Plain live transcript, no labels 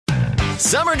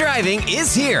Summer driving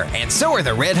is here, and so are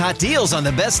the red-hot deals on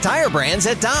the best tire brands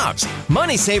at Dobbs.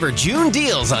 Money Saver June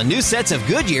deals on new sets of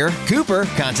Goodyear, Cooper,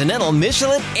 Continental,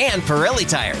 Michelin, and Pirelli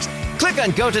tires. Click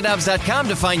on GoToDobbs.com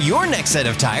to find your next set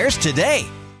of tires today.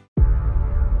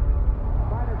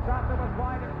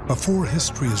 Before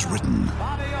history is written,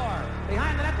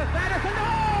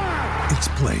 it's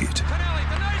played.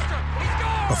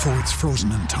 Before it's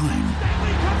frozen in time,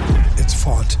 it's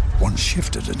fought one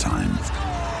shift at a time.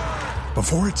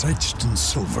 Before it's etched in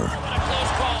silver,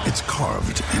 it's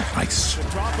carved in ice.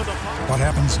 What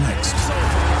happens next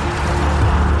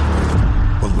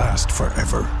will last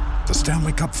forever. The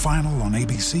Stanley Cup Final on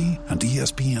ABC and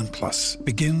ESPN Plus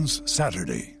begins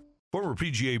Saturday. Former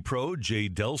PGA pro Jay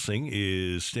Delsing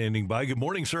is standing by. Good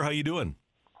morning, sir. How you doing?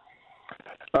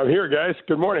 I'm here, guys.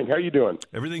 Good morning. How you doing?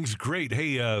 Everything's great.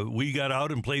 Hey, we got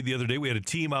out and played the other day. We had a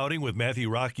team outing with Matthew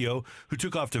Rocchio, who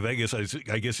took off to Vegas.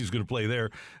 I guess he's going to play there.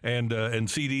 And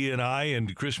CD and I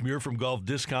and Chris Muir from Golf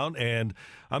Discount. And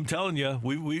I'm telling you,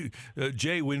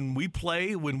 Jay, when we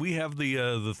play, when we have the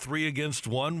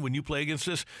 3-against-1, when you play against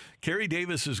us, Kerry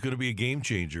Davis is going to be a game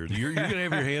changer. You're going to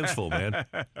have your hands full, man.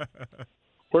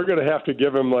 We're going to have to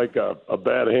give him like a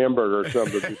bad hamburger or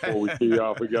something before we tee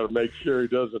off. We got to make sure he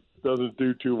doesn't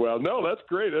do too well. No, that's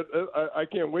great. I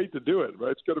can't wait to do it.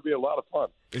 It's going to be a lot of fun.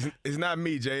 It's not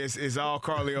me, Jay. It's all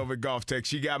Carly over at Golf Tech.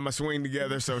 She got my swing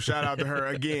together, so shout out to her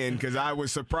again because I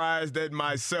was surprised at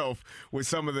myself with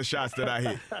some of the shots that I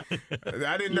hit.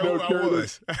 I didn't know who I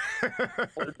was.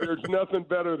 There's nothing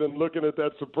better than looking at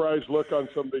that surprised look on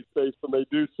somebody's face when they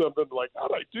do something like, how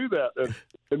did I do that?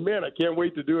 And man, I can't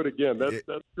wait to do it again. That's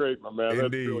great, my man. Indeed.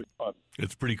 That's really fun.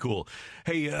 It's pretty cool.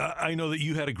 Hey, I know that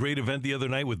you had a great event the other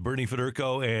night with Bernie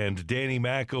Federko and Danny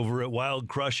Mack over at Wild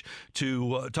Crush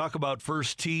to talk about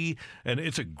First Tee, and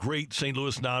it's a great St.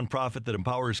 Louis nonprofit that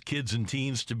empowers kids and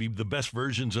teens to be the best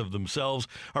versions of themselves.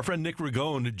 Our friend Nick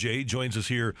Ragone, Jay, joins us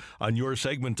here on your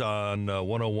segment on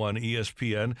 101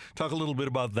 ESPN. Talk a little bit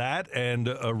about that and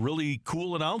a really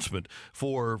cool announcement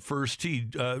for First Tee.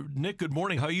 Nick, good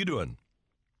morning. How are you doing?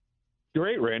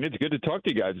 Great, Randy. It's good to talk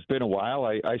to you guys. It's been a while.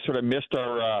 I sort of missed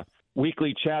our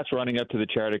weekly chats running up to the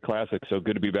Charity Classic, so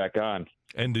good to be back on.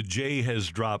 And Jay has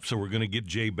dropped, so we're going to get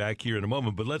Jay back here in a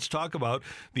moment. But let's talk about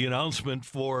the announcement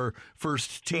for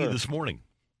First Tee this morning.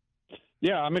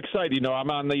 Yeah, I'm excited. I'm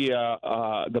on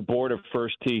the board of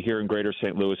First Tee here in Greater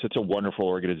St. Louis. It's a wonderful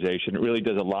organization. It really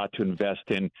does a lot to invest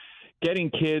in getting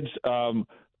kids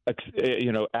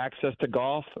access to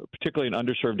golf, particularly in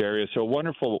underserved areas. So a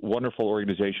wonderful, wonderful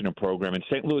organization and program. And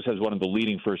St. Louis has one of the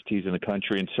leading First Tees in the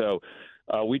country. And so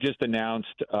we just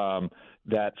announced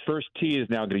that First Tee is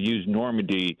now going to use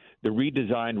Normandy, the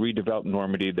redesigned, redeveloped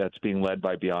Normandy that's being led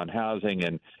by Beyond Housing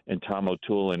and Tom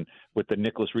O'Toole, and with the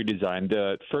Nicholas redesign.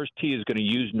 The First Tee is going to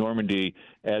use Normandy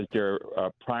as their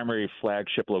primary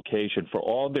flagship location for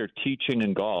all their teaching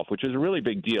in golf, which is a really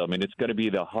big deal. I mean, it's going to be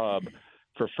the hub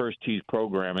for First Tee's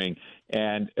programming,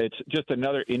 and it's just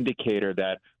another indicator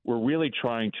that we're really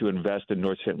trying to invest in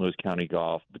North St. Louis County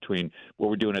golf between what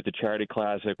we're doing at the Charity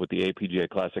Classic, with the APGA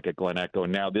Classic at Glen Echo,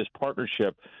 and now this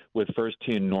partnership with First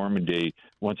Tee in Normandy,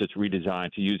 once it's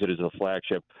redesigned, to use it as a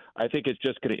flagship. I think it's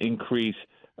just going to increase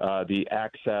the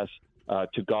access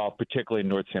to golf, particularly in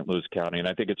North St. Louis County, and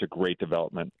I think it's a great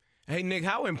development. Hey, Nick,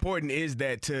 how important is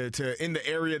that to in the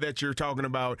area that you're talking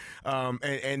about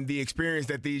and the experience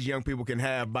that these young people can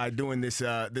have by doing this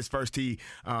First Tee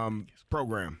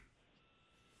program?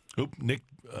 Oop, Nick,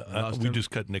 we just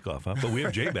cut Nick off, huh? But we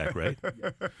have Jay back, right?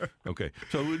 Okay.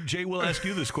 So, Jay, we'll ask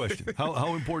you this question.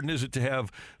 How important is it to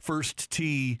have First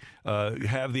Tee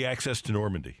have the access to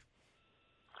Normandy?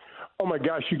 Oh my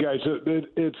gosh, you guys!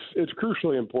 It's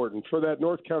crucially important for that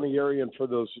North County area and for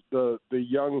the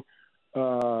young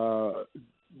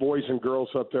boys and girls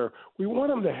up there. We want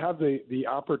them to have the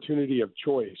opportunity of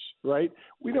choice, right?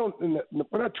 We're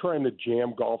not trying to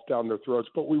jam golf down their throats,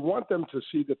 but we want them to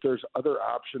see that there's other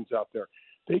options out there.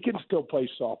 They can still play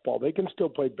softball, they can still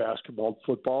play basketball and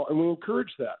football, and we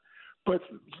encourage that. But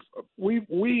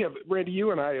we have, Randy,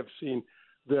 you and I have seen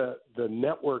the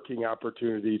networking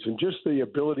opportunities and just the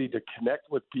ability to connect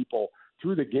with people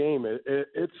through the game.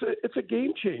 It's a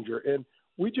game changer, and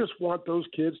we just want those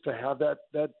kids to have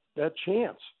that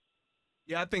chance.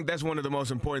 Yeah, I think that's one of the most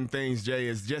important things, Jay,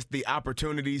 is just the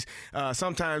opportunities.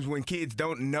 Sometimes when kids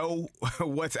don't know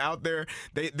what's out there,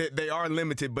 they are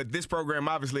limited. But this program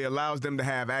obviously allows them to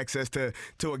have access to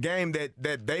a game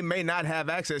that they may not have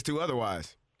access to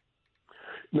otherwise.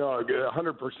 No,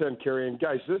 100%, Kerry. And,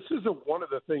 guys, this is one of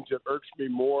the things that irks me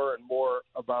more and more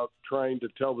about trying to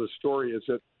tell this story is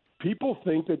that people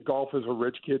think that golf is a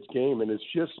rich kid's game, and it's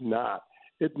just not.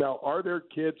 Now, are there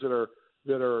kids that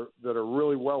are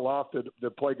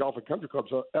that play golf at country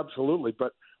clubs, absolutely.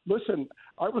 But listen,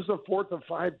 I was the fourth of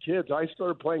 5 kids. I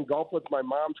started playing golf with my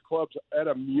mom's clubs at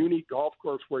a Muni golf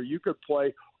course where you could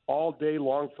play all day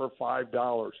long for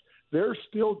 $5. There's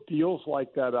still deals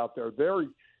like that out there. There are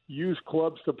used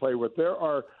clubs to play with. There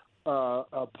are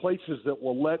places that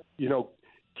will let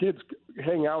kids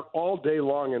hang out all day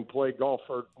long and play golf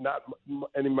for not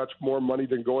any much more money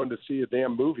than going to see a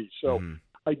damn movie. So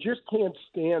I just can't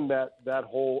stand that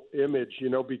whole image,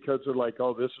 because they're like,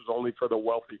 oh, this is only for the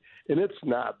wealthy. And it's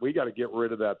not. We got to get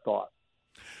rid of that thought.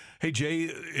 Hey, Jay,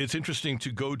 it's interesting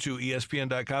to go to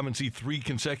ESPN.com and see 3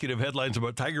 consecutive headlines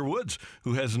about Tiger Woods,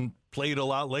 who hasn't played a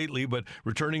lot lately, but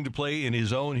returning to play in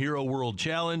his own Hero World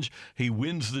Challenge. He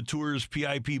wins the Tour's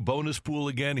PIP bonus pool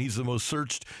again. He's the most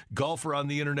searched golfer on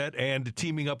the internet and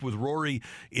teaming up with Rory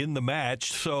in the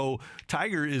match. So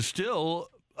Tiger is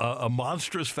still a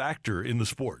monstrous factor in the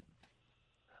sport.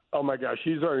 Oh, my gosh,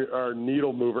 he's our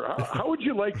needle mover. How would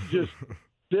you like to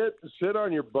just sit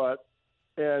on your butt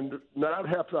and not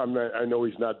have to? I know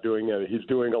he's not doing it. He's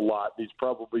doing a lot. He's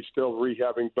probably still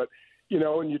rehabbing. But,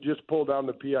 and you just pull down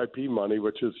the PIP money,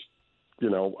 which is, I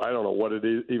don't know what it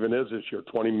even is this year,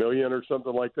 $20 million or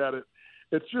something like that.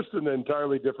 It's just an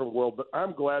entirely different world. But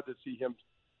I'm glad to see him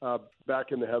back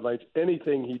in the headlines.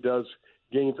 Anything he does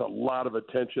gains a lot of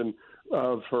attention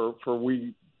for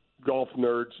we golf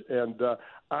nerds. And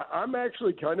I'm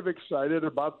actually kind of excited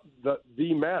about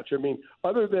the match. I mean,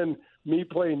 other than me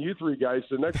playing you 3 guys,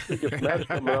 the next biggest match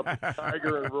coming up is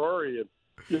Tiger and Rory. And,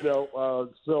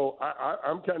 so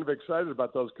I'm kind of excited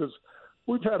about those because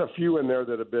we've had a few in there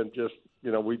that have been just,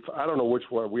 I don't know which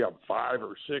one. We have 5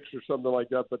 or 6 or something like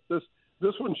that, but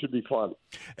this one should be fun.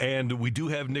 And we do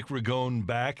have Nick Ragone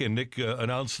back, and Nick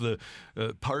announced the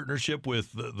partnership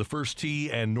with the First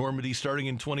Tee and Normandy starting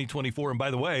in 2024. And by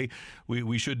the way,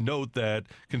 we should note that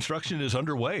construction is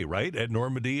underway, right, at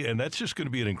Normandy, and that's just going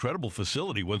to be an incredible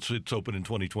facility once it's open in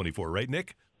 2024, right,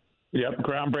 Nick? Yep,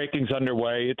 groundbreaking's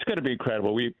underway. It's going to be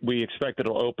incredible. We expect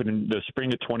it'll open in the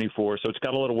spring of 24, so it's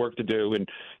got a little work to do. And,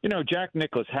 Jack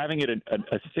Nicklaus, having it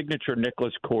a signature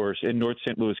Nicklaus course in North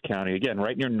St. Louis County, again,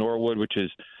 right near Norwood, which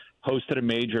is hosted a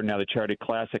major, now the Charity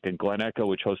Classic, and Glen Echo,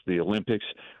 which hosted the Olympics.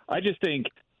 I just think,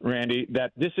 Randy,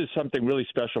 that this is something really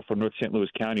special for North St. Louis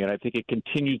County, and I think it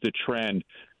continues the trend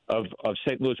of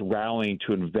St. Louis rallying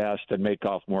to invest and make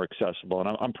golf more accessible,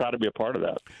 and I'm proud to be a part of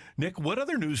that. Nick, what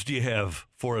other news do you have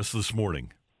for us this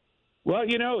morning? Well,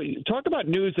 talk about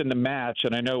news in the match,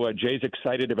 and I know Jay's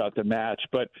excited about the match,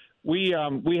 but we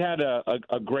had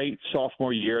a great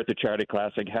sophomore year at the Charity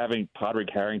Classic, having Padraig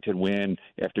Harrington win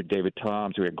after David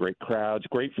Toms. We had great crowds,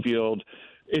 great field.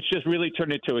 It's just really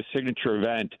turned into a signature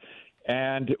event.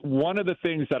 And one of the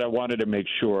things that I wanted to make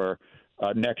sure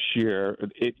next year,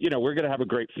 we're going to have a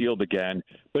great field again,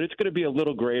 but it's going to be a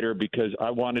little greater because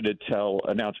I wanted to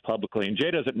announce publicly, and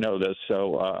Jay doesn't know this,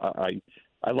 so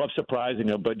I love surprising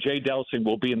him, but Jay Delsing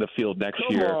will be in the field next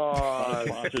year on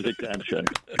sponsor's exemption.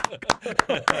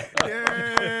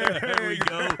 There we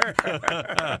go.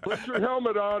 Put your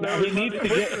helmet on. He needs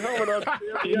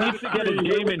to get his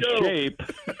game in shape.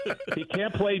 He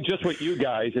can't play just with you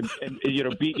guys and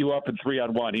beat you up in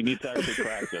 3-on-1. He needs to actually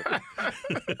practice.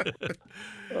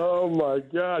 Oh my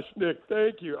gosh, Nick,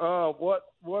 thank you. Oh,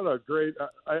 what a great!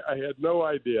 I had no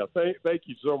idea. Thank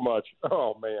you so much.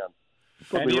 Oh man.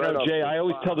 And, Jay, I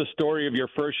always tell the story of your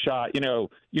first shot. You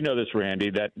know this, Randy,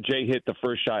 that Jay hit the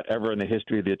first shot ever in the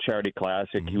history of the Charity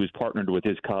Classic. He was partnered with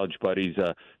his college buddies,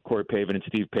 Corey Pavin and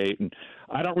Steve Payton.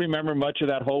 I don't remember much of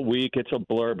that whole week. It's a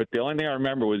blur. But the only thing I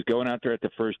remember was going out there at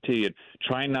the first tee and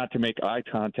trying not to make eye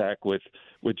contact with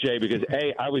Jay because,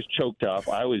 A, I was choked up.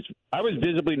 I was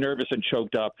visibly nervous and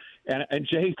choked up. And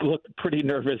Jay looked pretty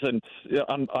nervous and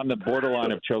on the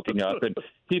borderline of choking up. And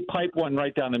he piped one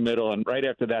right down the middle. And right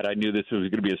after that, I knew this was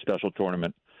going to be a special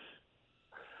tournament.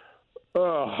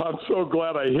 Oh, I'm so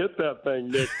glad I hit that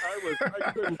thing, Nick.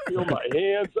 I couldn't feel my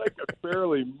hands. I could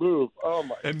barely move. Oh,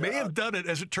 my God. And may have done it,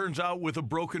 as it turns out, with a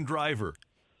broken driver.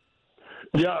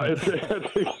 Yeah,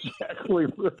 that's exactly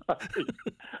right.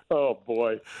 Oh,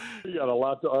 boy. We got a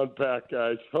lot to unpack,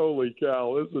 guys. Holy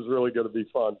cow. This is really going to be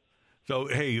fun. So,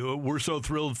 hey, we're so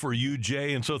thrilled for you,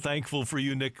 Jay, and so thankful for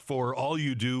you, Nick, for all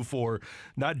you do for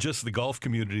not just the golf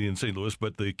community in St. Louis,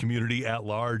 but the community at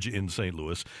large in St.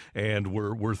 Louis. And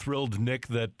we're thrilled, Nick,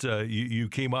 that you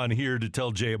came on here to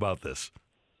tell Jay about this.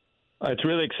 It's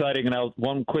really exciting. And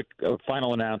one quick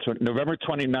final announcement. November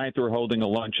 29th, we're holding a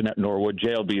luncheon at Norwood.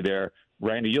 Jay will be there.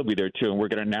 Randy, you'll be there, too, and we're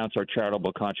going to announce our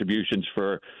charitable contributions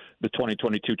for the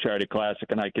 2022 Charity Classic,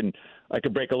 and I can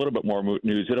break a little bit more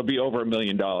news. It'll be over $1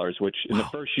 million, which in the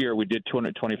first year we did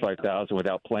 $225,000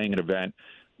 without playing an event.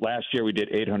 Last year we did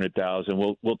 800,000.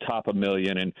 We'll top 1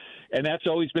 million, and that's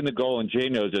always been the goal. And Jay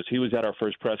knows this. He was at our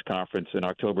first press conference in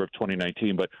October of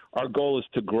 2019. But our goal is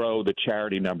to grow the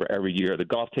charity number every year. The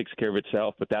golf takes care of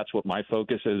itself, but that's what my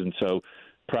focus is, and so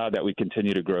proud that we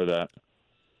continue to grow that.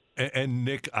 And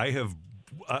Nick, I have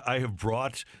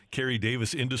brought Kerry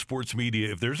Davis into sports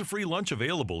media. If there's a free lunch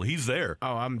available, he's there.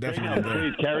 Oh, I'm definitely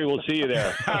there. Kerry, we'll see you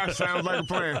there. Sounds like a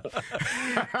plan.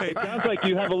 It sounds like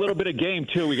you have a little bit of game,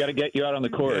 too. We got to get you out on the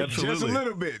court. Yeah, absolutely. Just a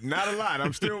little bit. Not a lot.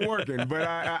 I'm still working. But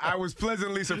I was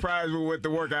pleasantly surprised with the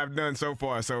work I've done so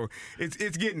far. So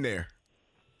it's getting there.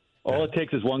 All it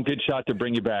takes is one good shot to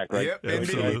bring you back, right? Yep,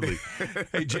 Absolutely.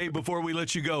 Hey, Jay, before we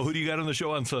let you go, who do you got on the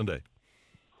show on Sunday?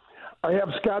 I have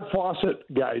Scott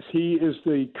Fawcett, guys. He is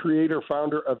the creator,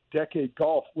 founder of Decade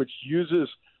Golf, which uses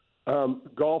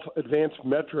golf advanced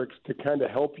metrics to kind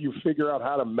of help you figure out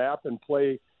how to map and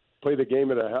play the game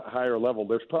at a higher level.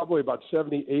 There's probably about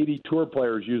 70, 80 tour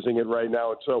players using it right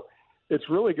now. And so it's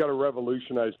really going to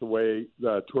revolutionize the way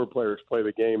the tour players play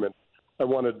the game. And I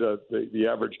wanted the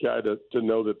average guy to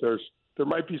know that there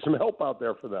might be some help out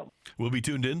there for them. We'll be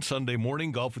tuned in Sunday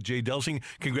morning. Golf with Jay Delsing.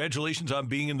 Congratulations on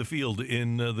being in the field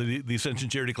in the Ascension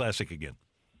Charity Classic again.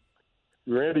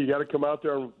 Randy, you got to come out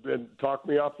there and talk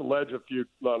me off the ledge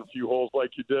on a few holes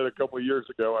like you did a couple of years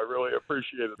ago. I really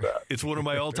appreciated that. It's one of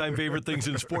my all-time favorite things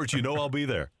in sports. You know I'll be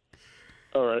there.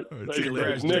 All right. See you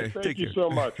later. Nick, thank you so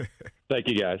much. Thank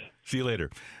you, guys. See you later.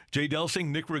 Jay Delsing,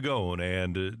 Nick Ragone,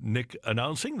 and Nick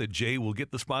announcing that Jay will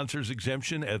get the sponsors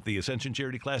exemption at the Ascension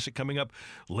Charity Classic coming up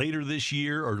later this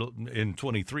year, or in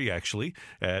 23 actually,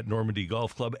 at Normandy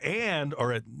Golf Club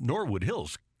or at Norwood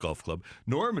Hills Golf Club.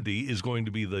 Normandy is going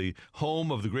to be the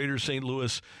home of the Greater St.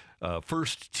 Louis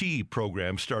First Tee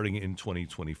program starting in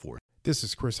 2024. This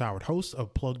is Chris Howard, host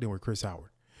of Plugged In with Chris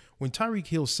Howard. When Tyreek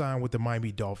Hill signed with the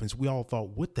Miami Dolphins, we all thought,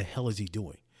 what the hell is he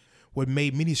doing? What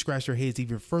made many scratch their heads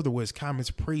even further was comments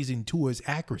praising Tua's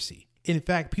accuracy. In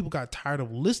fact, people got tired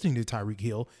of listening to Tyreek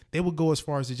Hill. They would go as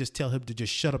far as to just tell him to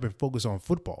just shut up and focus on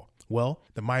football. Well,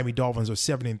 the Miami Dolphins are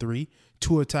 7-3.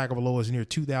 Tua Tagovailoa is near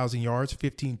 2,000 yards,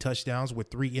 15 touchdowns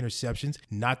with 3 interceptions.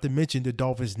 Not to mention the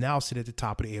Dolphins now sit at the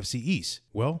top of the AFC East.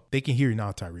 Well, they can hear you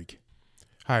now, Tyreek.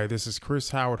 Hi, this is Chris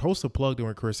Howard, host of Plugged In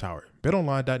with Chris Howard.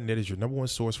 BetOnline.net is your #1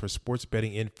 source for sports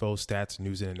betting info, stats,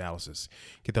 news, and analysis.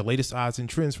 Get the latest odds and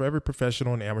trends for every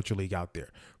professional and amateur league out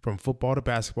there. From football to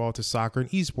basketball to soccer and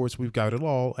esports, we've got it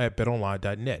all at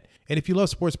BetOnline.net. And if you love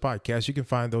sports podcasts, you can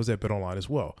find those at BetOnline as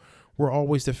well. We're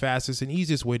always the fastest and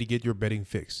easiest way to get your betting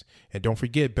fix. And don't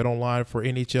forget, BetOnline for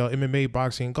NHL, MMA,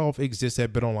 boxing, and golf exists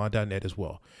at BetOnline.net as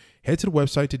well. Head to the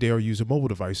website today or use a mobile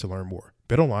device to learn more.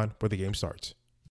 BetOnline, where the game starts.